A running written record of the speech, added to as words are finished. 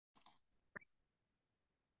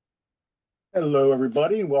Hello,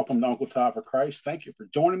 everybody, and welcome to Uncle Todd for Christ. Thank you for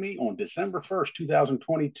joining me on December 1st,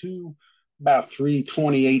 2022, about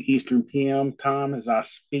 3:28 Eastern PM time as I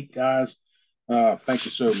speak, guys. Thank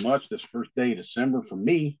you so much. This first day of December for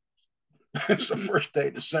me. It's the first day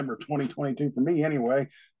of December 2022 for me anyway.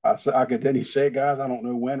 I could then say, guys, I don't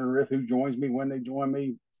know when or if who joins me, when they join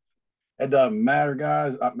me. It doesn't matter,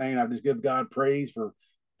 guys. I just give God praise for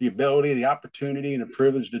the ability, the opportunity, and the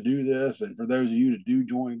privilege to do this. And for those of you that do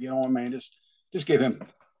join and get on, man, just give him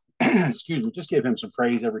excuse me, just give him some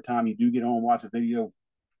praise every time you do get on and watch a video,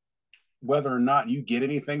 whether or not you get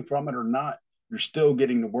anything from it or not. You're still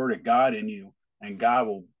getting the word of God in you, and God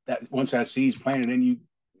will that once that seed's planted in you,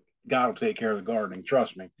 God will take care of the gardening.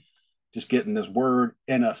 Trust me. Just getting this word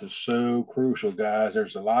in us is so crucial, guys.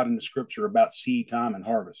 There's a lot in the scripture about seed time and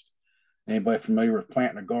harvest. Anybody familiar with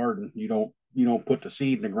planting a garden? You don't put the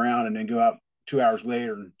seed in the ground and then go out 2 hours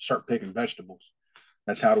later and start picking vegetables.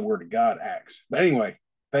 That's how the word of God acts. But anyway,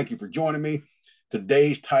 thank you for joining me.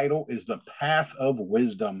 Today's title is The Path of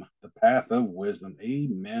Wisdom. The Path of Wisdom.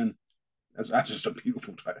 Amen. That's just a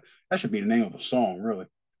beautiful title. That should be the name of a song, really.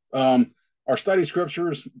 Our study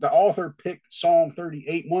scriptures, the author picked Psalm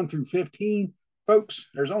 38, 1 through 15. Folks,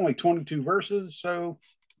 there's only 22 verses, so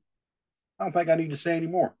I don't think I need to say any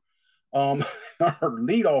more. Um, our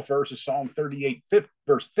lead-off verse is Psalm 38,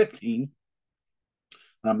 verse 15.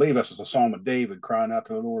 And I believe this is a psalm of David crying out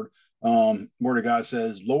to the Lord. Word of God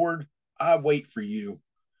says, Lord, I wait for you.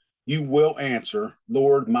 You will answer,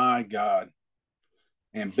 Lord my God.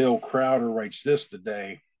 And Bill Crowder writes this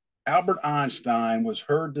today. Albert Einstein was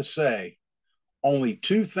heard to say, only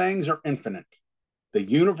two things are infinite, the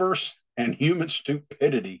universe and human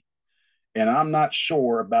stupidity. And I'm not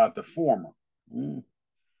sure about the former. Mm.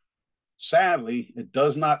 Sadly, it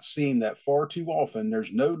does not seem that far too often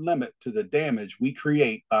there's no limit to the damage we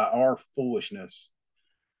create by our foolishness.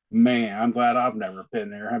 Man, I'm glad I've never been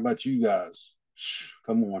there. How about you guys?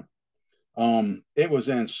 Come on. It was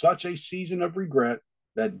in such a season of regret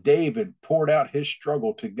that David poured out his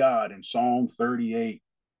struggle to God in Psalm 38.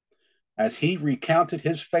 As he recounted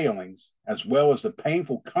his failings, as well as the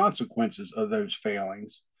painful consequences of those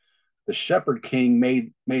failings, the shepherd king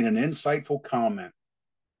made an insightful comment.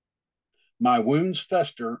 My wounds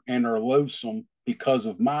fester and are loathsome because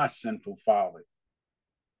of my sinful folly,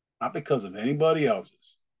 not because of anybody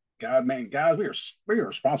else's. God, man, guys, we are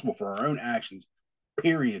responsible for our own actions.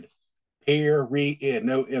 Period. Period.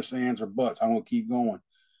 No ifs, ands, or buts. I'm gonna keep going.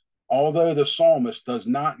 Although the psalmist does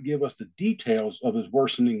not give us the details of his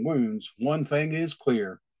worsening wounds, one thing is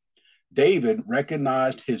clear. David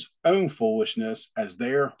recognized his own foolishness as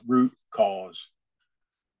their root cause.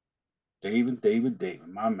 David,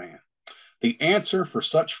 my man. The answer for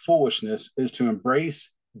such foolishness is to embrace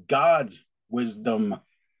God's wisdom.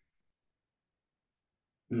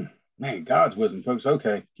 Man, God's wisdom, folks.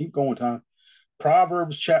 Okay, keep going, Tom.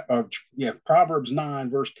 Proverbs 9,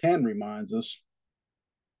 verse 10 reminds us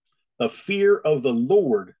the fear of the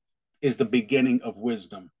Lord is the beginning of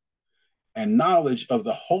wisdom, and knowledge of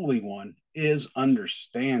the Holy One is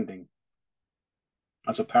understanding.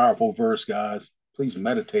 That's a powerful verse, guys. Please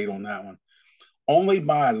meditate on that one. Only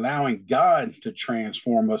by allowing God to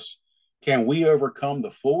transform us can we overcome the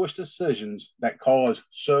foolish decisions that cause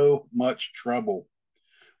so much trouble.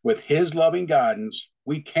 With His loving guidance,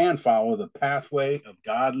 we can follow the pathway of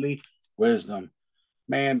godly wisdom.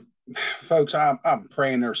 Man, folks, I'm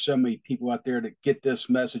praying there's so many people out there that get this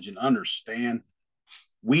message and understand.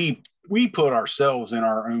 We put ourselves in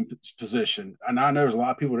our own position, and I know there's a lot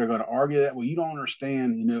of people that are going to argue that. Well, you don't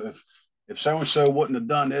understand. If so and so wouldn't have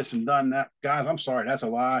done this and done that, guys, I'm sorry, that's a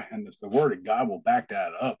lie, and the word of God will back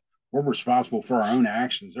that up. We're responsible for our own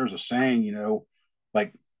actions. There's a saying,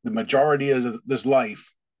 like the majority of this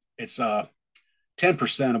life, it's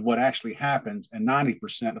 10% of what actually happens and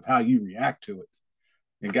 90% of how you react to it.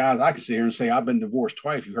 And guys, I can sit here and say I've been divorced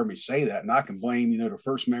twice. You heard me say that, and I can blame the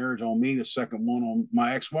first marriage on me, the second one on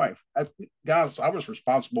my ex-wife. Guys, I was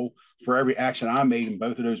responsible for every action I made in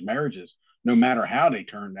both of those marriages, no matter how they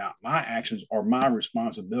turned out. My actions are my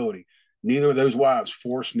responsibility. Neither of those wives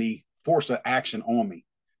forced an action on me.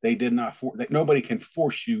 They did not nobody can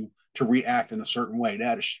force you to react in a certain way.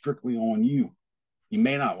 That is strictly on you. You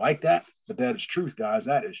may not like that, but that is truth, guys.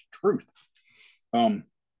 That is truth. Um,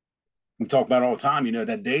 we talk about all the time,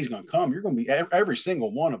 that day's going to come. You're going to be every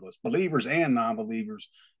single one of us, believers and non-believers,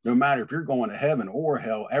 no matter if you're going to heaven or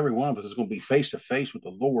hell, every one of us is going to be face to face with the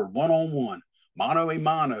Lord, one-on-one, mano a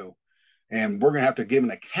mano. And we're going to have to give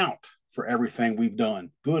an account for everything we've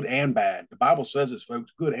done, good and bad. The Bible says this,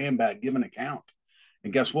 folks, good and bad, give an account.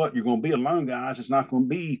 And guess what? You're going to be alone, guys. It's not going to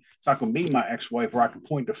be my ex-wife where I can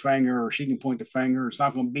point the finger or she can point the finger. It's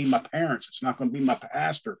not going to be my parents. It's not going to be my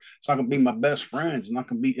pastor. It's not going to be my best friends. It's not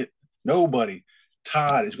going to be it. Nobody.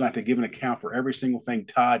 Todd is going to have to give an account for every single thing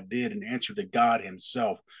Todd did and answer to God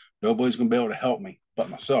himself. Nobody's going to be able to help me but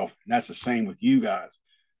myself. And that's the same with you guys.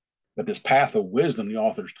 But this path of wisdom the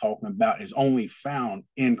author's talking about is only found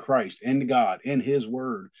in Christ, in God, in his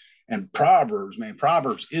word. And Proverbs, man,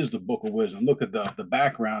 Proverbs is the book of wisdom. Look at the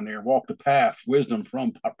background there. Walk the path, wisdom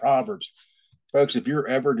from Proverbs. Folks, if you're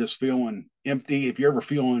ever just feeling empty, if you're ever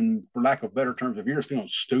feeling, for lack of better terms, if you're just feeling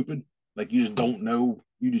stupid, like you just don't know,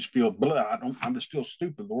 you just feel, blah, I'm just feel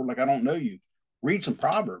stupid, Lord, like I don't know you. Read some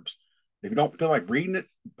Proverbs. If you don't feel like reading it,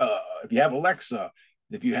 if you have Alexa,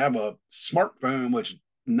 if you have a smartphone, which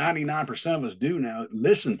 99% of us do now,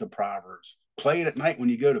 listen to Proverbs. Play it at night when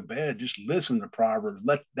you go to bed. Just listen to Proverbs.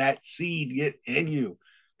 Let that seed get in you.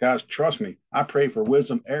 Guys, trust me, I pray for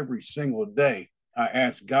wisdom every single day. I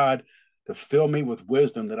ask God to fill me with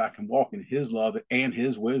wisdom that I can walk in his love and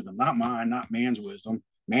his wisdom, not mine, not man's wisdom.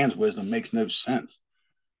 Man's wisdom makes no sense.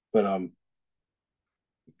 But I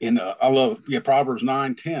love Proverbs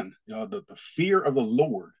 9:10. The fear of the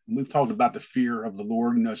Lord. And we've talked about the fear of the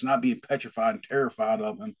Lord. It's not being petrified and terrified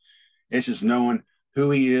of him. It's just knowing who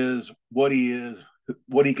he is, what he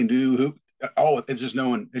can do, it's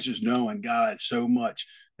just knowing God so much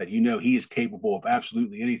that he is capable of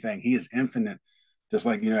absolutely anything. He is infinite. Just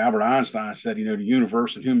like Albert Einstein said, the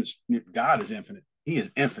universe and humans, God is infinite. He is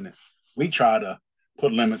infinite. We try to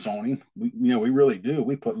put limits on him. We really do.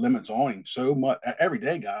 We put limits on him so much every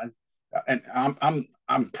day, guys. And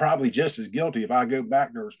I'm probably just as guilty. If I go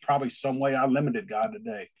back, there was probably some way I limited God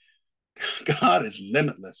today. God is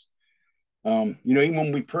limitless. Even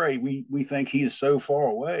when we pray, we think he is so far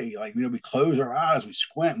away. Like, we close our eyes, we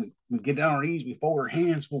squint, we get down on our knees, we fold our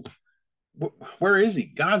hands. Well, where is he?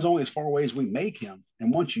 God's only as far away as we make him.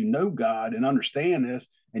 And once you know God and understand this,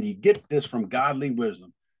 and you get this from godly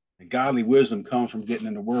wisdom, and godly wisdom comes from getting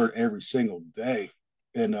in the word every single day.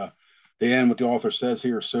 And the end, what the author says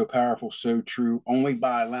here is so powerful, so true. Only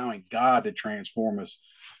by allowing God to transform us.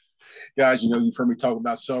 Guys, you've heard me talk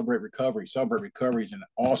about Celebrate Recovery. Celebrate Recovery is an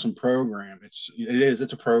awesome program. It's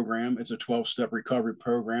a program. It's a 12-step recovery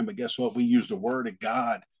program. But guess what? We use the word of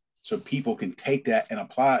God so people can take that and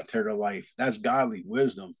apply it to their life. That's godly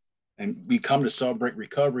wisdom. And we come to Celebrate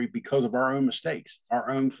Recovery because of our own mistakes,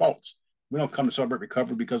 our own faults. We don't come to Celebrate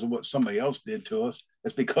Recovery because of what somebody else did to us.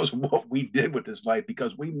 It's because of what we did with this life,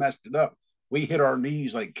 because we messed it up. We hit our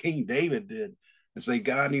knees like King David did and say,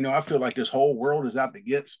 God, I feel like this whole world is out to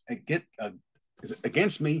get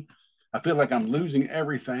against me. I feel like I'm losing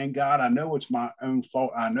everything. God, I know it's my own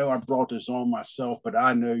fault. I know I brought this on myself, but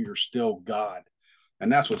I know you're still God.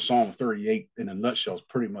 And that's what Psalm 38 in a nutshell is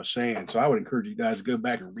pretty much saying. So I would encourage you guys to go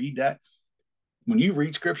back and read that. When you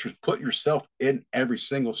read scriptures, put yourself in every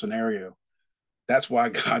single scenario. That's why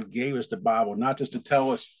God gave us the Bible, not just to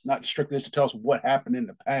tell us, not strictly just to tell us what happened in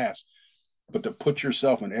the past, but to put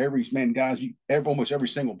yourself in every, man, guys, almost every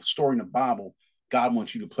single story in the Bible, God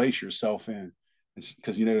wants you to place yourself in.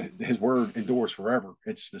 Because, his word endures forever.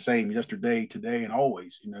 It's the same yesterday, today, and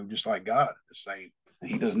always, just like God, the same.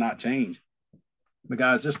 And he does not change. But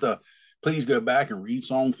guys, just please go back and read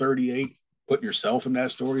Psalm 38. Put yourself in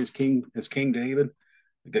that story as King David.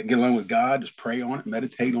 Get along with God. Just pray on it,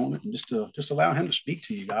 meditate on it, and just allow him to speak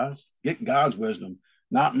to you guys. Get God's wisdom,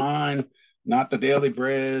 not mine, not the daily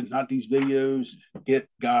bread, not these videos. Get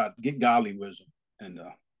godly wisdom, and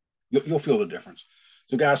you'll feel the difference.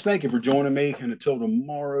 So, guys, thank you for joining me. And until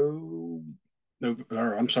tomorrow,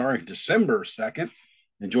 December 2nd,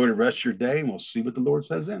 enjoy the rest of your day, and we'll see what the Lord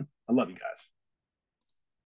says then. I love you guys.